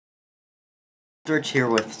THRich here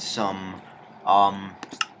with it's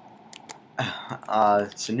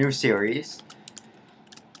a new series.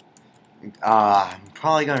 I'm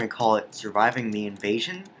probably going to call it Surviving the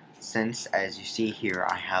Invasion, since, as you see here,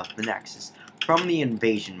 I have the Nexus from the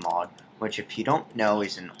Invasion mod, which, if you don't know,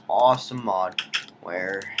 is an awesome mod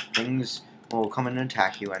where things will come and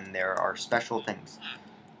attack you, and there are special things.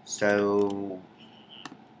 So,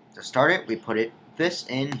 to start it, we put this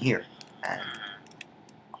in here, and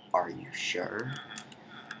are you sure?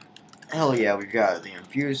 Hell yeah, we got the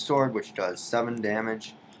infused sword, which does 7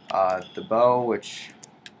 damage. The bow, which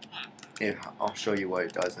I'll show you what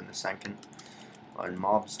it does in a second. When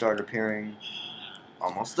mobs start appearing,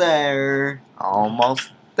 almost there,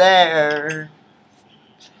 almost there.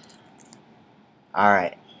 All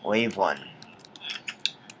right, wave 1.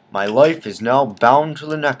 My life is now bound to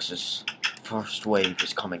the Nexus. First wave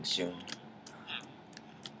is coming soon.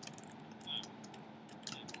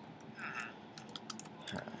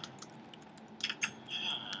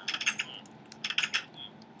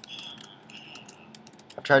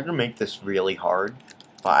 I've tried to make this really hard,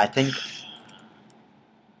 but I think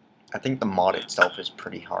the mod itself is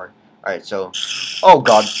pretty hard. Alright, so... Oh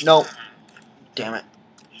god, no! Damn it.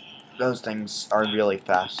 Those things are really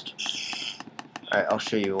fast. Alright, I'll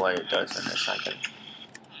show you what it does in a second.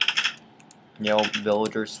 Yo,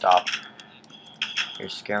 villagers, stop. You're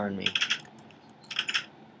scaring me.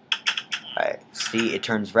 Alright, see, it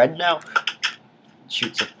turns red now. It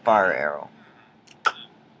shoots a fire arrow.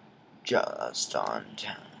 Just on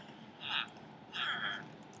time.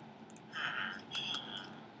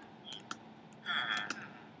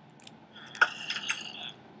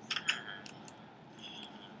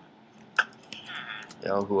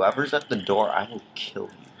 Yo, whoever's at the door, I will kill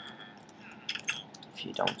you. If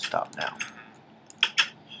you don't stop now.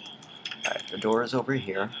 Alright, the door is over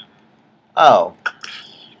here. Oh.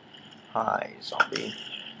 Hi, zombie.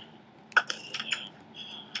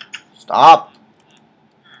 Stop!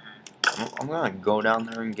 I'm gonna go down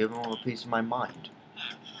there and give him a piece of my mind.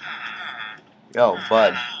 Yo,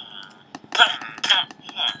 bud.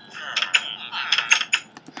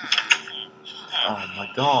 Oh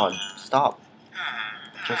my god, stop.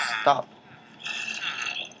 Just stop.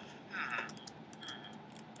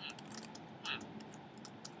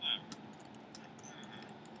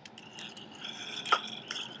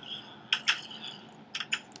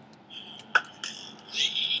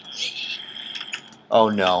 Oh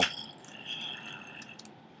no.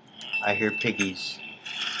 I hear piggies.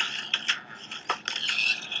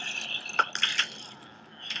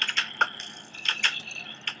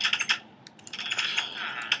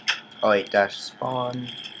 Oh wait, dash spawn.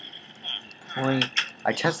 Point.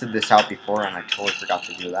 I tested this out before and I totally forgot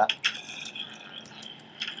to do that.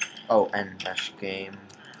 Oh, and dash game.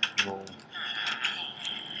 Move.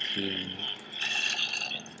 Key.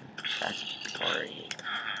 Factory.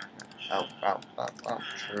 Oh,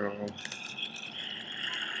 true.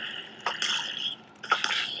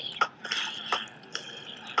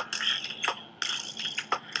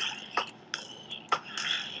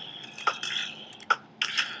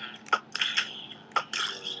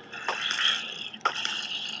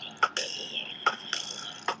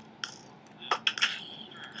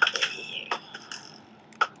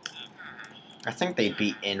 I think they'd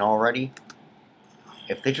be in already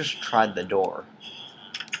if they just tried the door.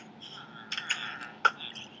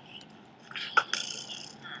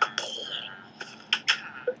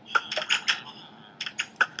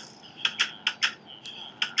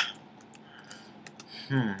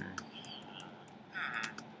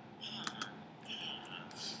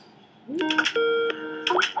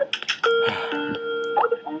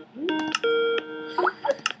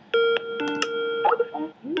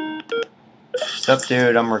 Sup,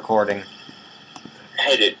 dude? I'm recording.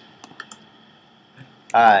 Hey, dude.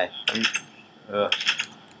 Hi.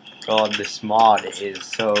 God, this mod is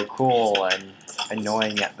so cool and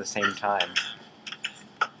annoying at the same time.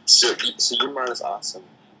 So your mod is awesome.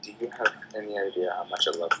 Do you have any idea how much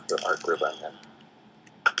I love the art group I'm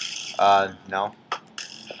in? No.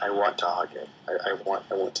 I want to hug it. I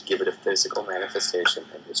want to give it a physical manifestation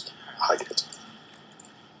and just hug it.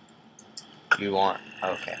 You want?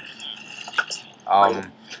 Okay.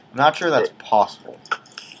 I'm not sure that's possible.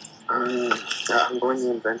 I'm going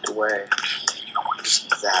to invent a way. Just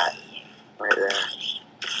that. Right there. I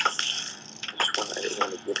just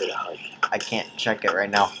want to give it a hug. I can't check it right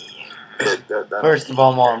now. That First of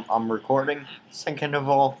all, I'm recording. Second of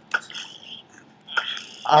all,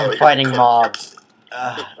 I'm fighting mobs.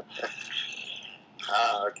 Okay.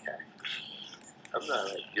 I'm not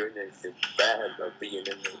like doing anything bad by being in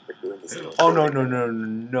there for doing this. Oh no,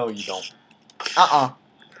 you don't.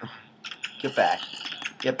 Get back.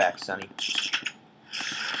 Get back, Sonny.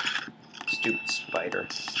 Stupid spider.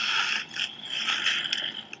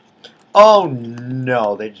 Oh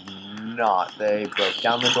no, they did not. They broke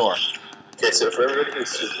down the door. Okay, so for everybody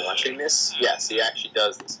who's watching this, yes, he actually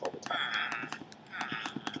does this all the time.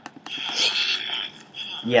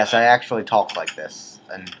 Yes, I actually talk like this.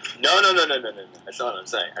 And No. That's not what I'm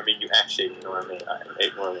saying. I mean, you actually ignore me. I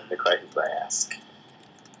ignore the questions I ask.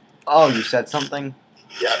 oh, you said something?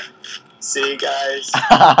 Yep. See, guys?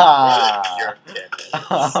 oh. What a jerk it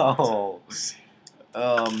is.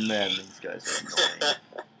 Oh man, these guys are annoying.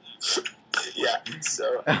 Yeah,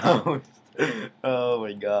 so... oh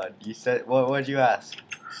my god. You said, what'd you ask?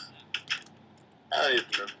 I don't even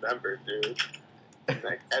remember, dude. And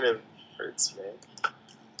that kind of hurts me.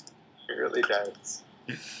 It really does.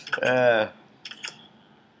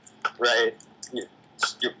 Right. You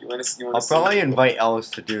want to I'll probably invite Ellis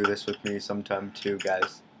to do this with me sometime too,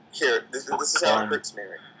 guys. Here, this is how it hurts me.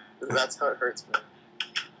 That's how it hurts me.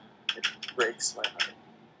 It breaks my heart.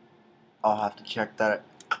 I'll have to check that.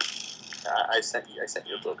 I sent you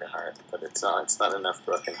a broken heart, but it's not enough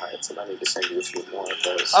broken hearts, and I need to send you a few more of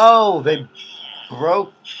those. Oh, they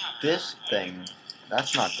broke this thing.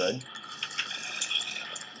 That's not good.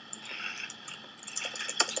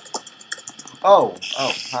 Oh,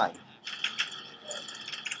 hi.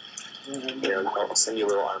 Here, I'll send you a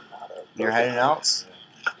little armada. You're heading out?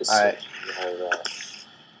 Alright.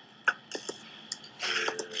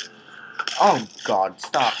 Oh god,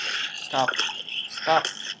 stop. Stop. Stop.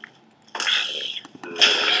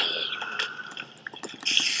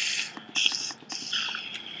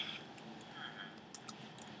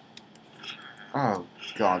 Oh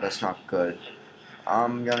god, that's not good.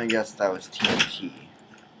 I'm gonna guess that was TNT.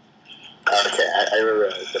 Okay, I remember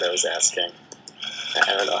what I was asking.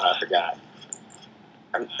 I don't know how I forgot.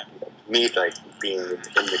 Me, like, being in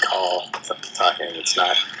the call, talking, it's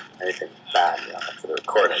not anything bad, for the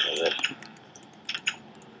recording, is it?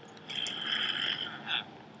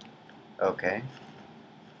 Okay.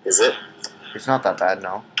 Is it? It's not that bad,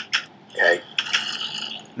 no. Okay.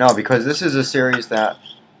 No, because this is a series that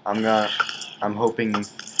I'm hoping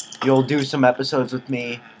you'll do some episodes with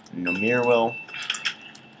me, Namir will.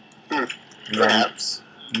 Perhaps.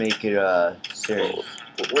 Make it a series.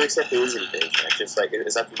 What exactly is Invasion? Just like,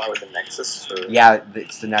 is that the one with the Nexus? Or? Yeah,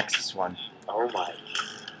 it's the Nexus one. Oh my.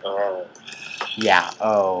 Oh. Yeah,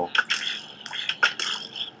 oh.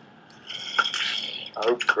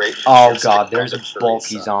 Oh, great. Oh god, there's a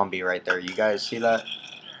bulky zombie right there. You guys see that?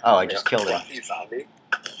 Oh, I just killed him. Bulky zombie?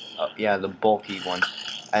 Oh, yeah, the bulky one.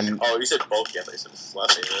 And oh, you said bulky, I thought you said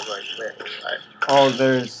fluffy. I was like, wait, what? Oh,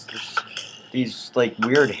 there's these, like,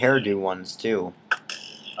 weird hairdo ones, too.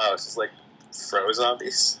 Oh, it's just like fro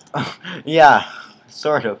zombies? Yeah,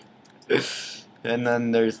 sort of. And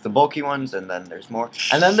then there's the bulky ones, and then there's more.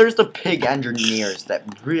 And then there's the pig engineers that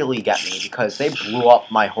really get me because they blew up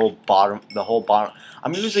my whole bottom,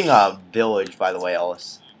 I'm using a village, by the way,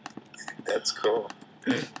 Ellis. That's cool.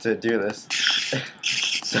 To do this.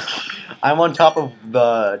 So, I'm on top of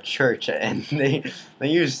the church, and they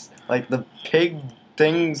use, like, the pig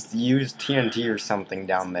things use TNT or something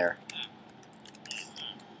down there.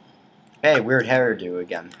 Hey, weird hairdo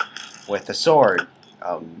again. With a sword.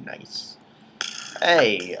 Oh, nice.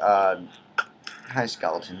 Hey, hi,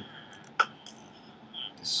 skeleton.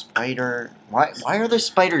 The spider. Why are the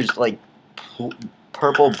spiders, like,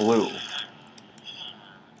 purple-blue?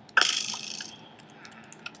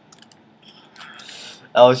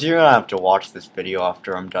 Oh, so you're gonna have to watch this video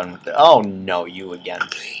after I'm done with it. Oh, no, you again.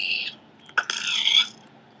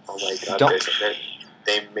 Oh my god,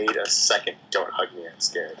 they made a second Don't Hug Me, I'm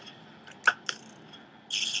Scared.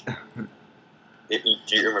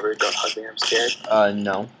 Do you remember Don't Hug Me, I'm Scared?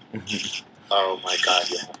 No. Oh my god,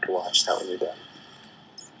 you have to watch that when you're done.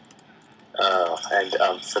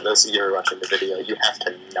 And for those of you who are watching the video, you have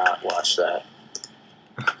to not watch that.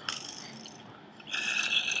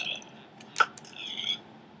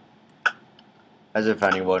 As if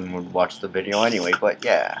anyone would watch the video anyway, but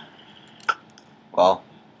yeah. Well,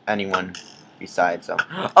 anyone besides them.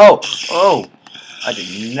 Oh! Oh! I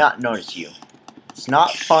did not notice you. It's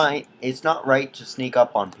not fine. It's not right to sneak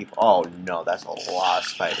up on people. Oh no, that's a lot of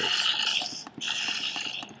spiders.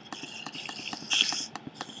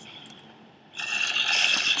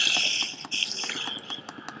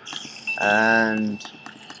 And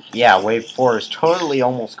yeah, wave 4 is totally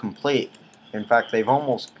almost complete. In fact, they've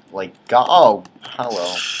almost, like, got... Oh,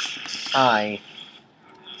 hello. Hi.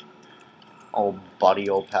 Oh, buddy,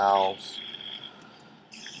 old pals.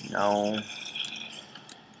 No.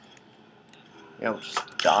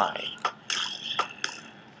 Just die.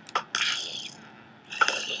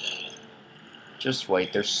 Just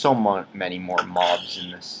wait, there's so many more mobs in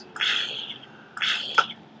this.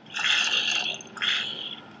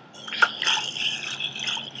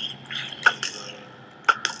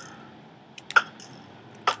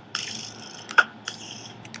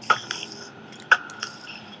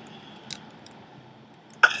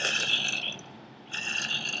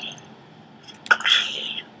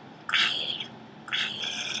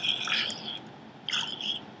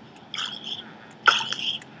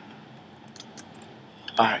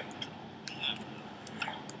 Alright.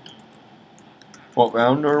 What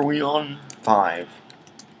round are we on? 5.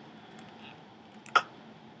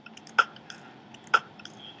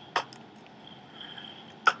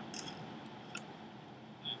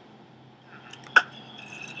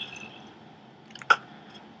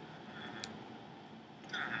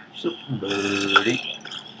 Somebody.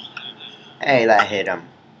 Hey, that hit him.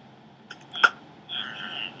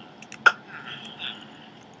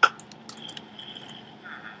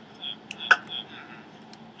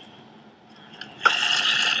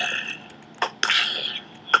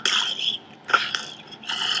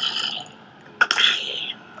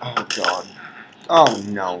 Oh god. Oh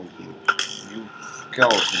no, you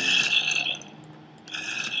skeleton.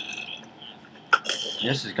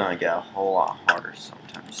 This is gonna get a whole lot harder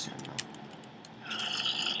sometime soon though.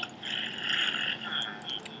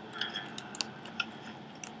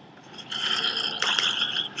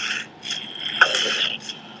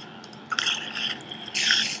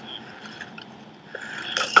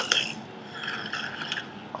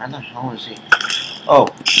 Where the hell is he? Oh,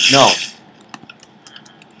 no.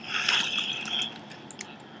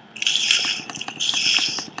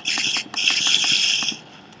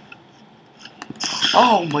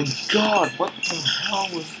 Oh my god, what the hell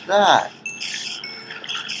was that?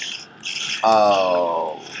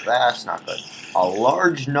 Oh, that's not good. A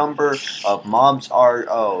large number of mobs are...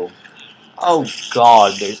 Oh. Oh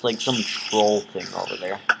god, there's like some troll thing over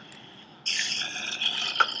there.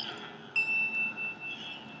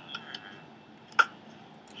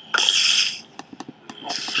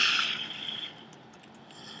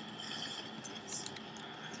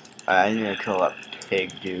 I need to kill that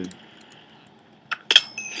pig, dude.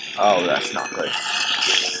 Oh, that's not good.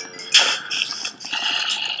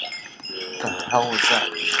 What the hell was that?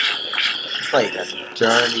 It's like a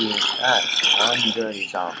dirty... That's one dirty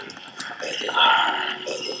zombie.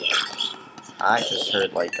 I just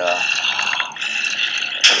heard like a...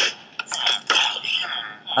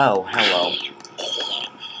 Oh, hello.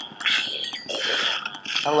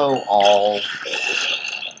 Hello, all.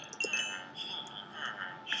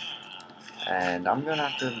 And I'm gonna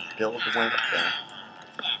have to build a way up there.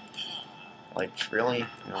 Like, really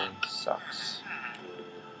sucks.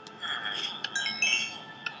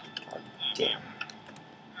 God damn.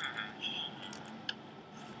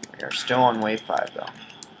 We are still on wave 5, though.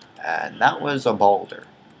 And that was a boulder.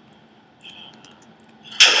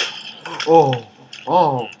 Oh!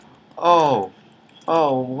 Oh! Oh!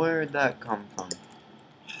 Oh, where'd that come from?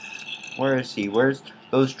 Where is he? Where's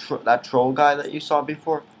that troll guy that you saw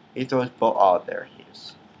before? He throws oh, there he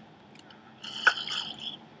is.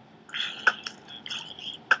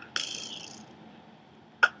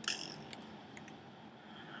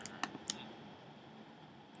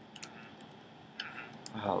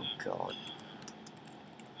 Oh, God.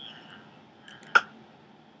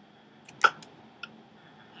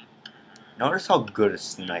 Notice how good a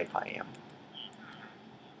snipe I am.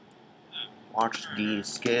 Watch these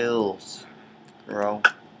skills, bro.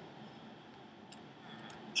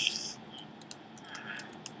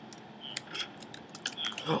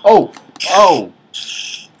 Oh! Oh!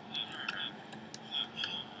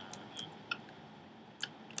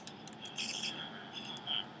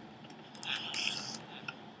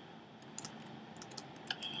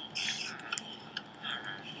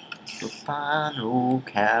 The final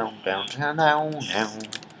countdown, now.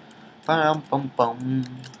 Bum bum bum,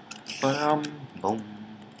 bum bum, bum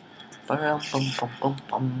bum bum bum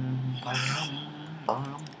bum,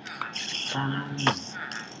 bum bum.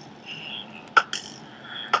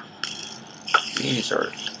 These are.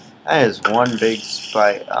 That is one big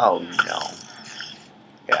spike. Oh no.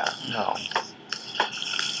 Yeah, no.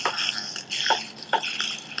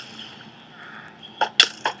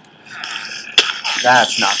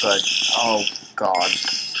 That's not good. Oh god.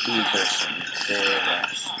 These are some big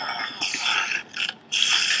ass.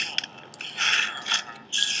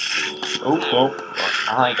 Oh.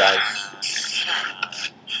 Hi guys.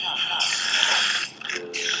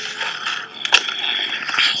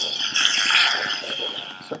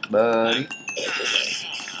 What's up, buddy?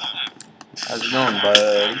 How's it going,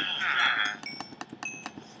 buddy?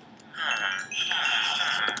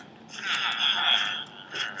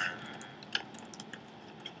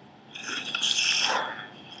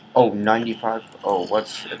 Oh, 95. Oh,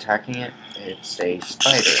 what's attacking it? It's a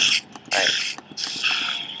spider. Right.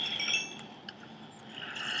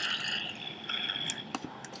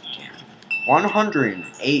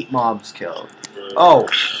 108 mobs killed. Oh,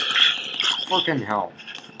 fucking hell.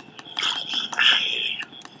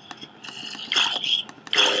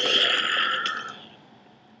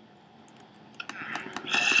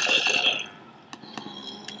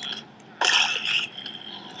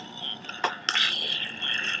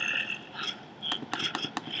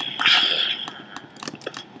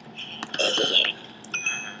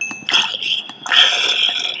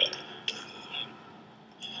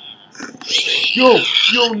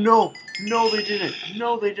 Yo, no. No, they didn't.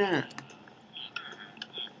 No, they didn't.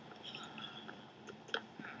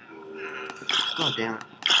 God damn it.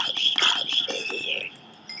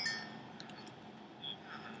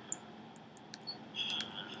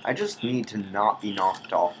 I just need to not be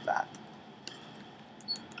knocked off that.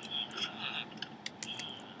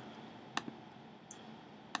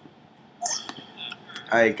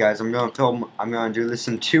 Alright guys, I'm gonna do this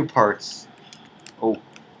in 2 parts. Oh.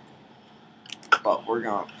 But we're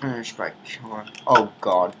gonna finish by killing. Oh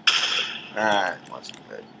god. That wasn't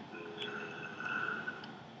good.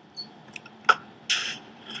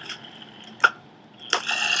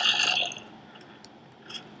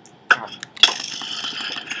 God.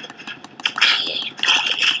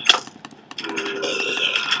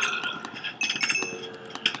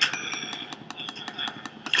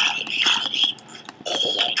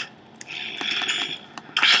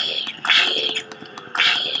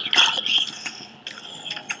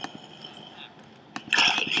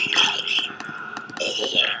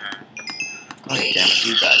 God damn it,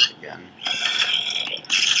 you guys again.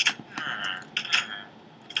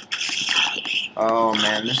 Oh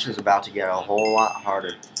man, this is about to get a whole lot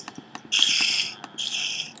harder.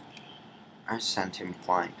 I sent him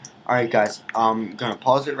flying. Alright guys, I'm gonna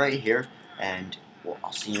pause it right here, and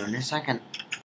I'll see you in a second.